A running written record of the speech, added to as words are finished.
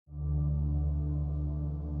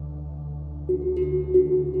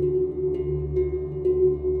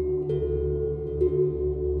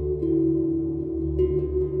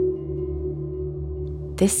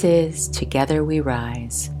This is Together We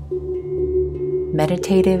Rise,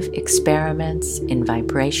 meditative experiments in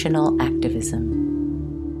vibrational activism.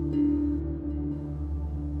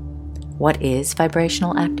 What is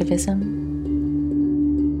vibrational activism?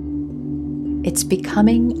 It's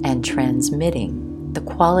becoming and transmitting the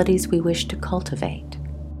qualities we wish to cultivate.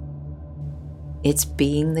 It's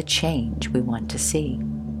being the change we want to see.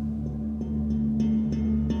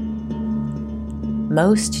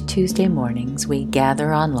 Most Tuesday mornings we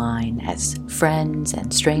gather online as friends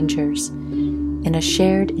and strangers in a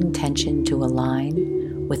shared intention to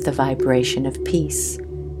align with the vibration of peace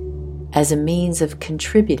as a means of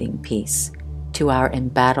contributing peace to our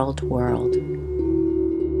embattled world.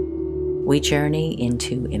 We journey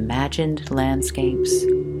into imagined landscapes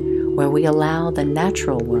where we allow the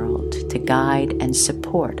natural world to guide and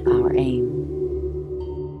support our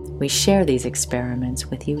aim. We share these experiments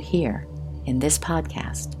with you here in this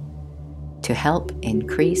podcast to help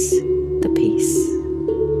increase the peace.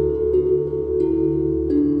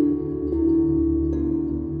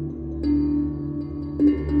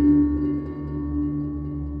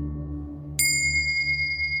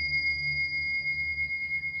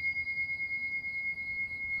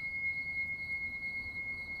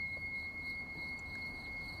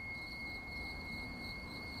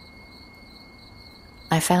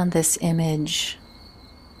 I found this image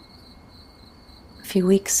a few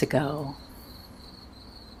weeks ago.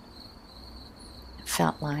 It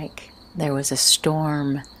felt like there was a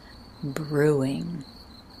storm brewing.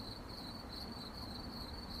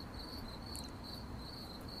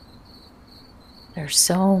 There's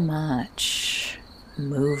so much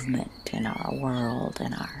movement in our world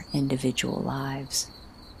and our individual lives.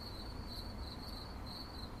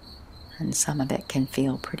 And some of it can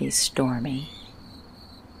feel pretty stormy.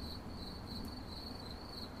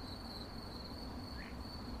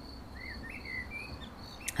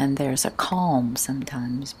 And there's a calm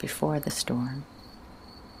sometimes before the storm.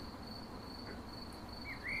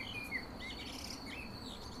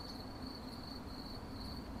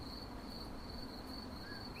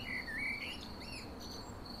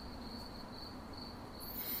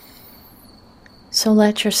 So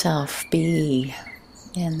let yourself be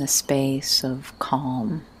in the space of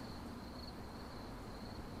calm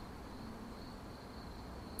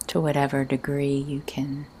to whatever degree you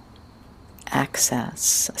can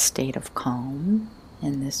access a state of calm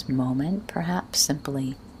in this moment, perhaps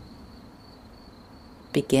simply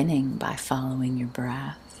beginning by following your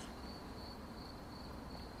breath.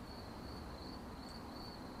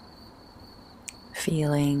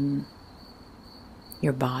 Feeling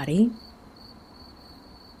your body.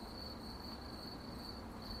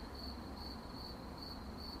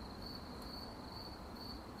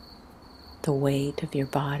 The weight of your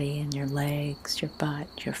body and your legs, your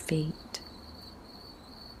butt, your feet.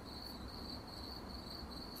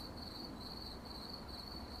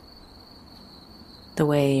 The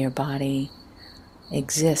way your body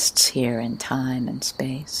exists here in time and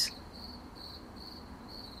space.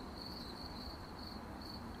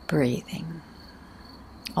 Breathing.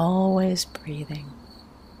 Always breathing.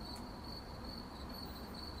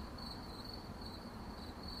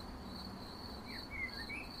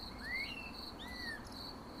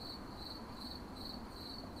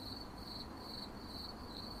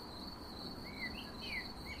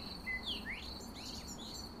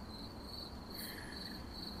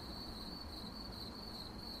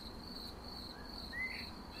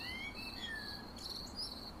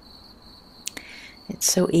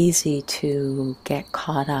 It's so easy to get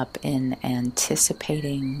caught up in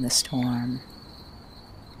anticipating the storm,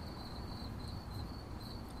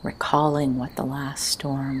 recalling what the last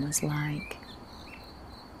storm was like.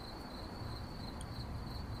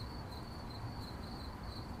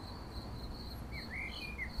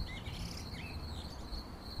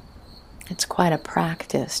 It's quite a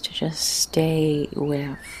practice to just stay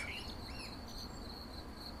with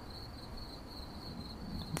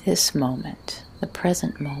this moment, the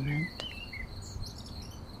present moment,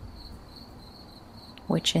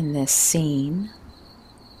 which in this scene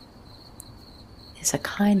is a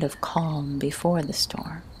kind of calm before the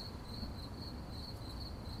storm.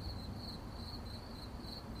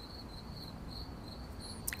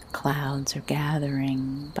 Clouds are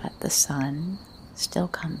gathering, but the sun still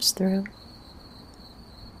comes through.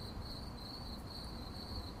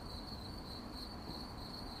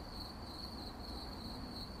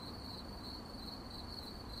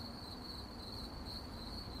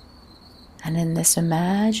 And in this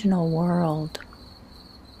imaginal world,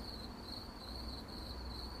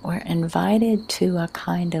 we're invited to a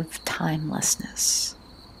kind of timelessness.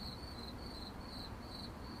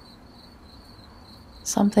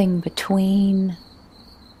 Something between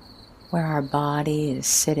where our body is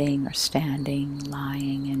sitting or standing,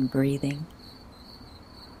 lying and breathing,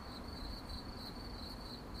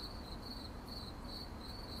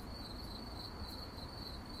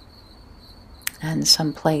 and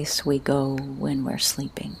some place we go when we're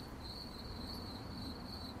sleeping.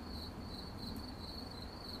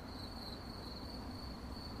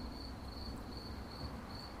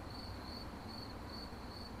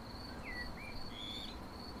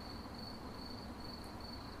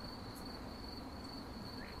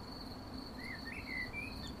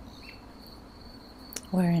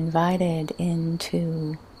 We're invited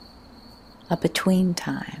into a between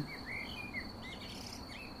time.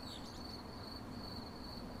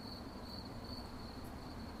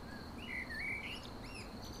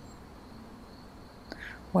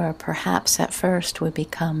 Where perhaps at first we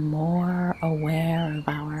become more aware of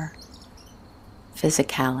our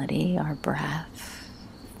physicality, our breath,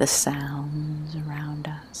 the sounds around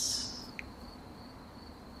us,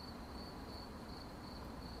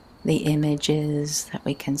 the images that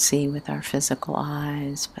we can see with our physical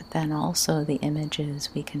eyes, but then also the images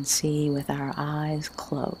we can see with our eyes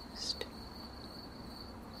closed.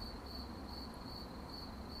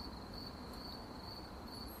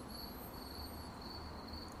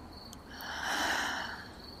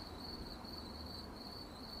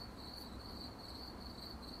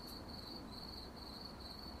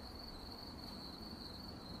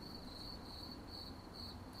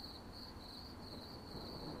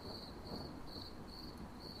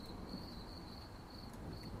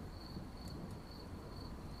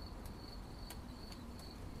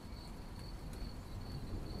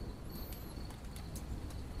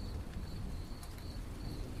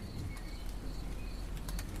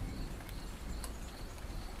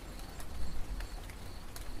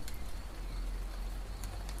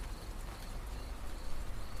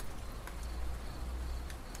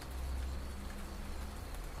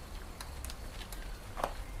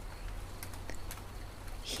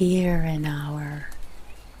 Here in our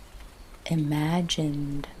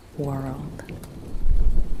imagined world,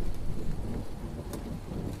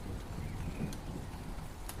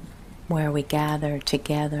 where we gather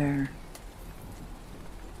together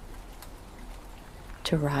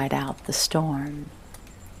to ride out the storm,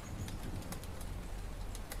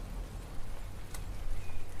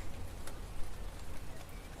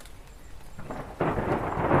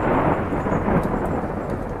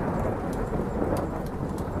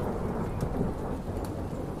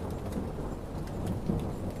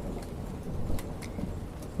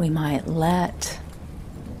 we might let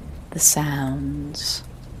the sounds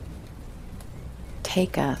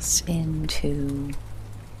take us into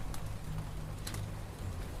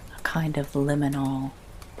a kind of liminal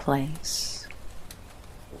place.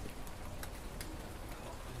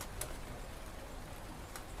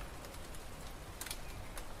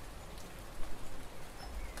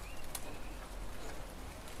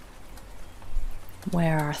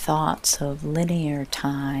 Where our thoughts of linear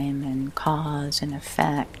time and cause and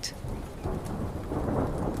effect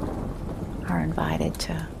are invited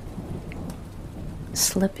to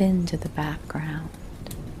slip into the background.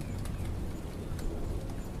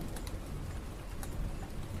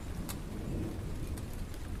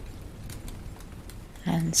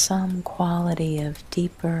 And some quality of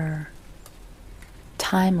deeper,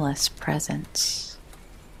 timeless presence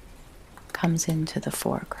comes into the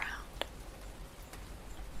foreground.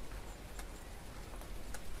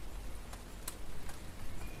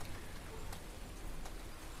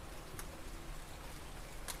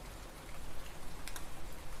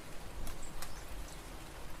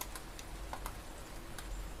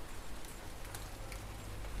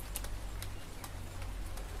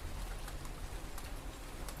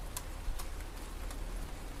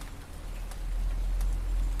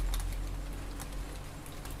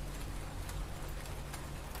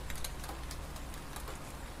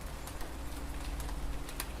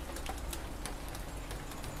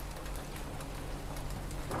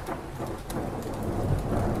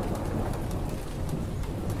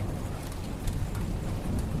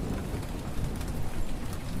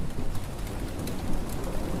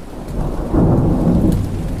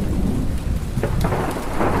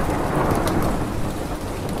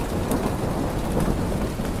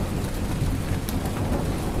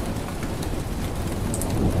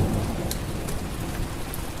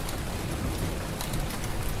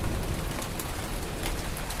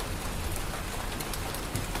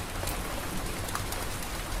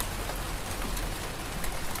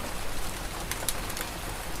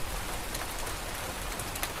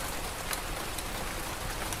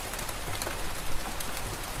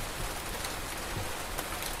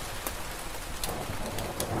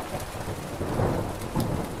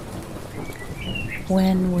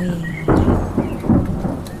 When we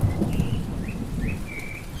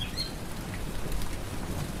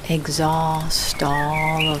exhaust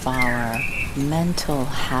all of our mental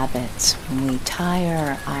habits, when we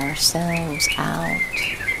tire ourselves out,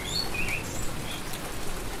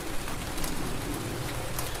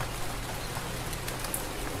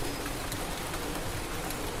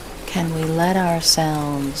 can we let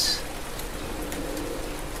ourselves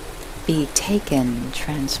be taken,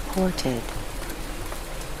 transported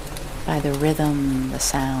by the rhythm, the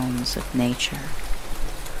sounds of nature?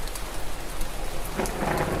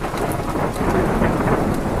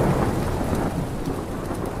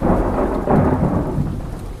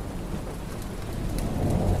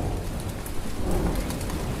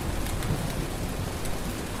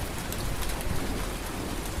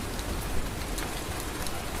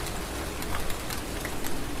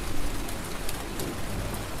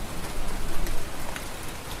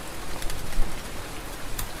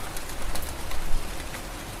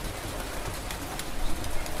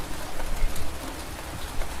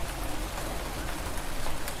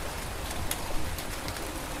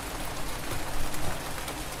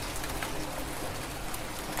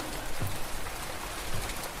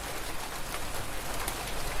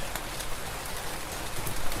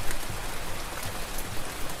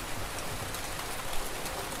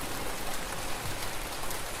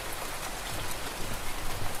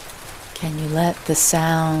 Can you let the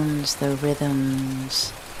sounds, the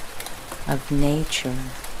rhythms of nature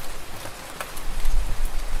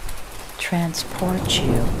transport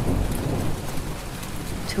you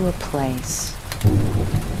to a place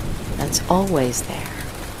that's always there?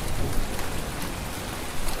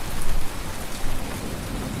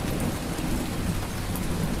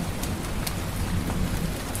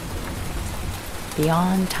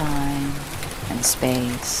 Beyond time and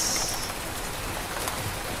space.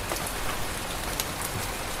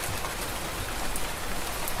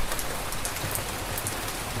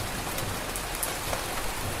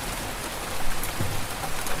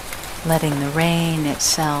 Letting the rain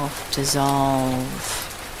itself dissolve.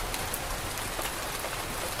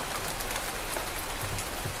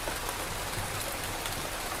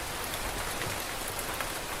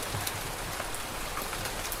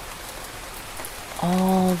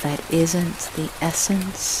 All that isn't the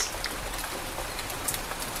essence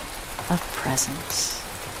of presence.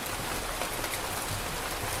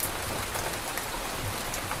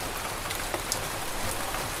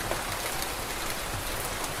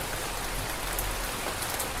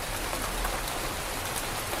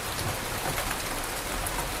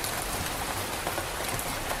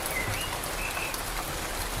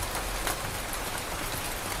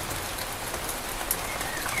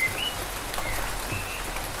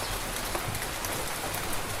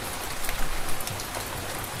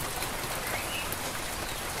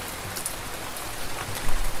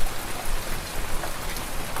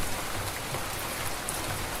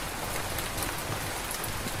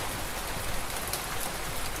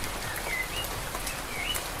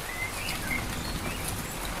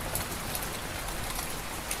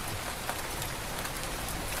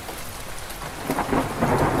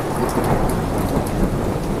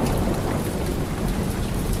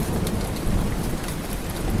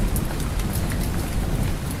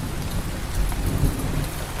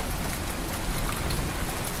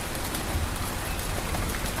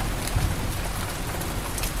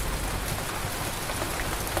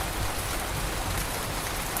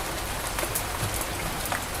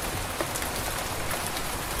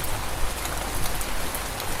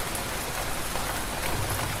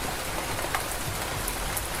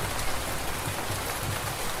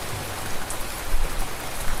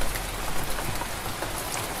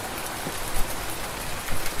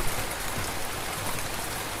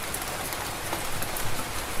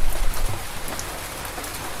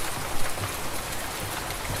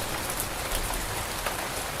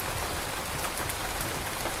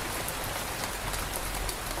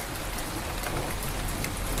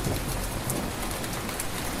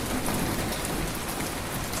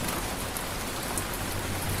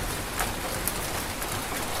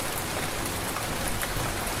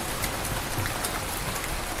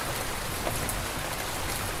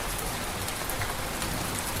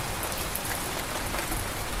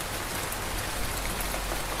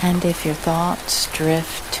 And if your thoughts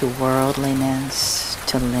drift to worldliness,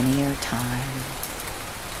 to linear time,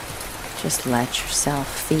 just let yourself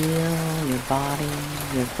feel your body,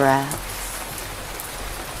 your breath.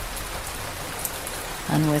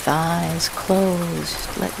 And with eyes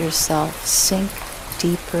closed, let yourself sink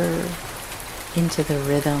deeper into the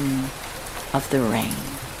rhythm of the rain.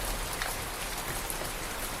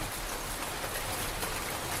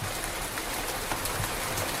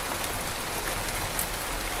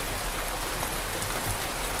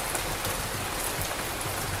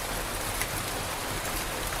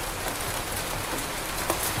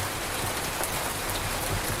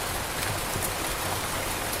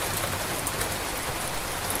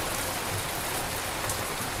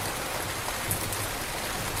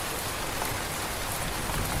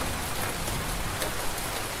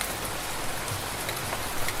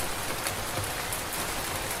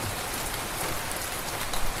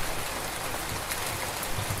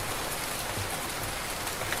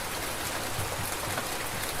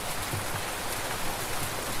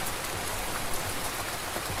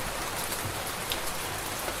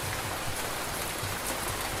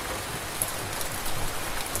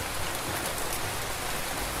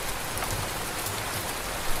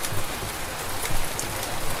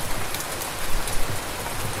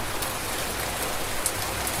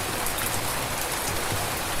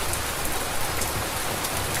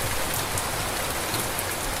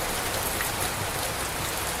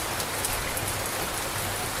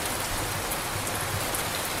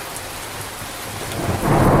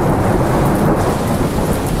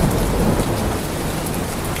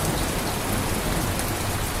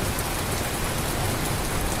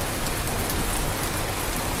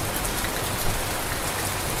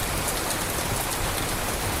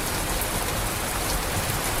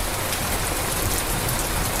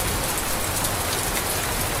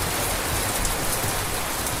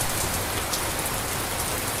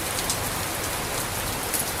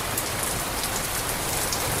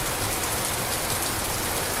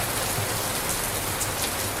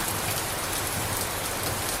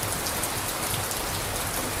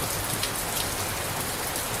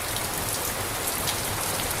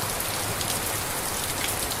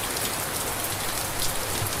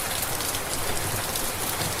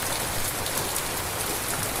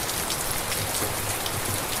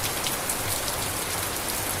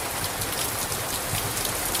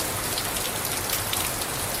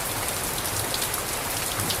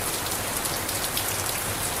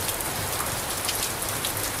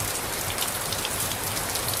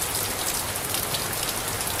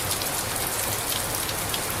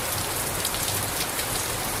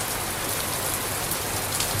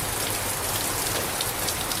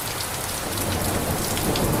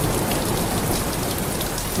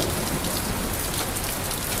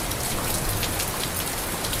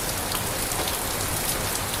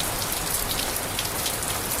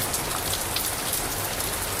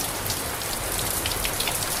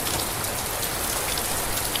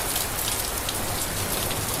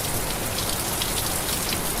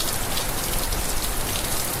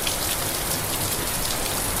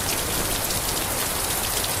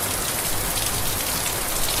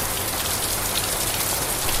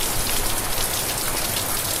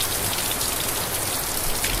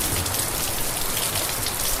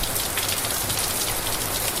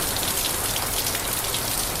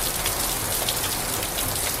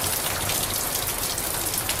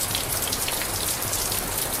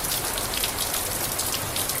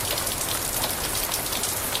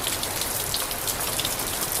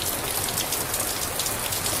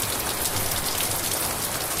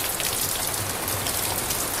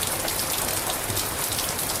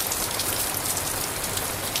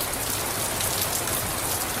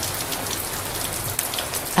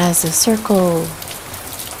 as a circle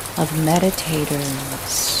of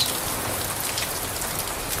meditators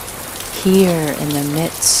here in the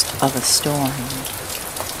midst of a storm,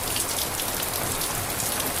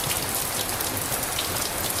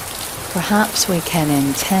 perhaps we can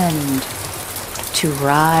intend to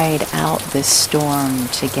ride out this storm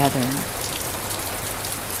together,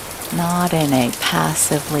 not in a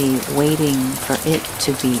passively waiting for it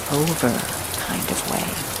to be over kind of way,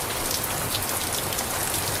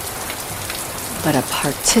 but a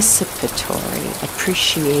participatory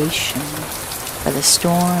appreciation for the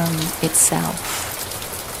storm itself.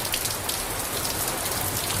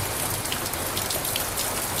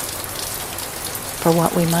 For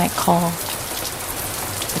what we might call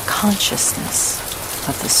the consciousness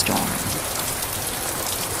of the storm.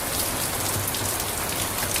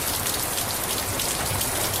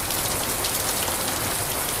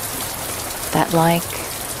 That, like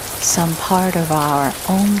some part of our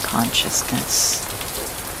own consciousness,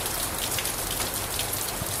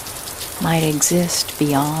 might exist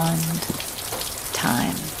beyond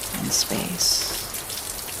time and space.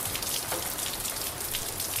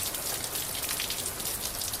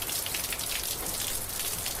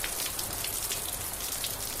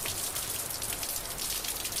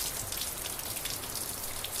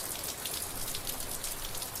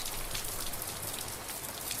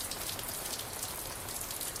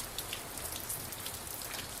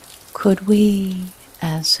 Could we,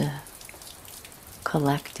 as a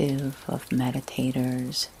collective of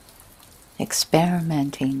meditators,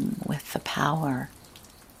 experimenting with the power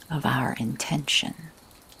of our intention,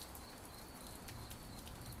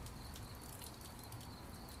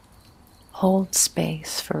 hold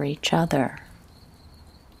space for each other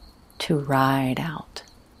to ride out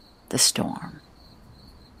the storm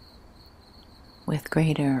with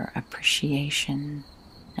greater appreciation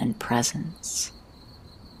and presence?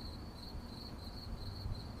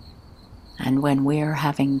 And when we're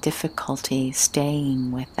having difficulty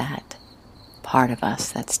staying with that part of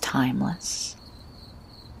us that's timeless,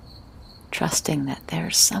 trusting that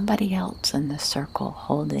there's somebody else in the circle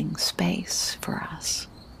holding space for us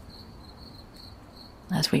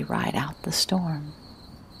as we ride out the storm.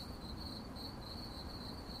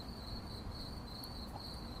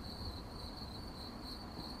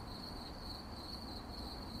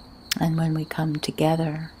 And when we come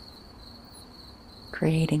together,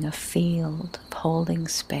 creating a field of holding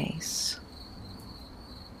space,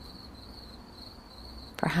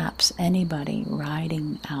 perhaps anybody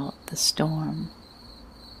riding out the storm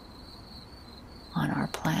on our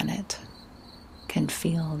planet can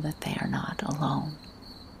feel that they are not alone.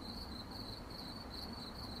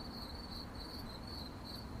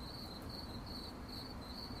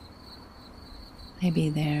 Maybe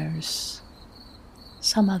there's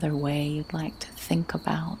some other way you'd like to think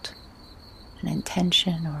about an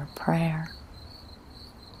intention or a prayer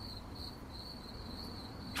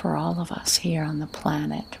for all of us here on the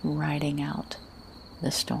planet riding out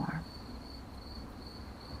the storm.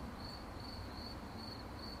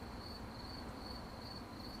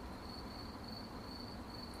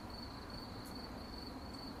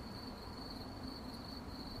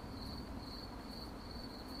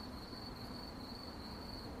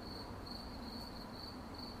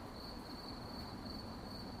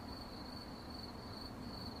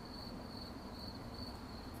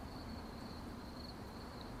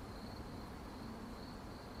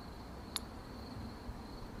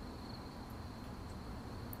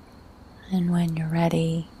 And when you're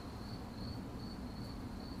ready,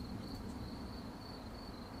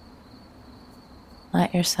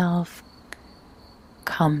 let yourself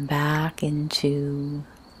come back into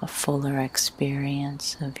a fuller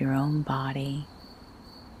experience of your own body,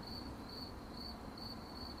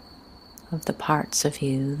 of the parts of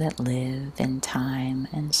you that live in time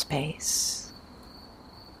and space.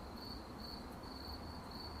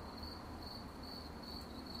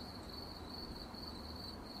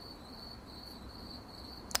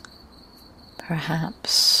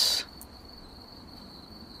 Perhaps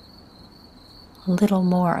a little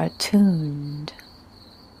more attuned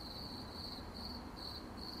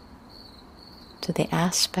to the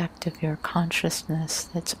aspect of your consciousness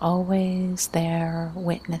that's always there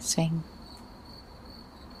witnessing,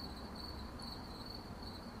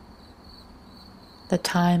 the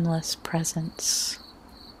timeless presence.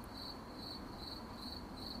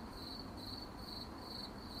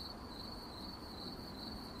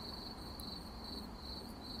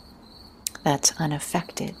 That's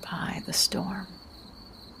unaffected by the storm.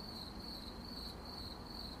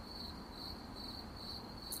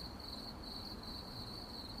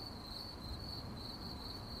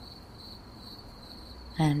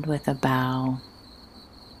 And with a bow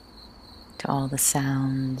to all the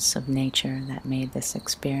sounds of nature that made this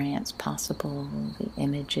experience possible, the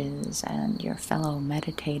images and your fellow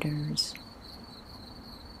meditators,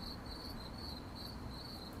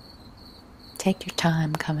 take your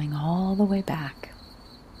time coming all the way back.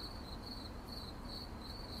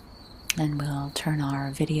 And we'll turn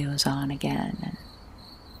our videos on again and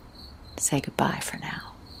say goodbye for now.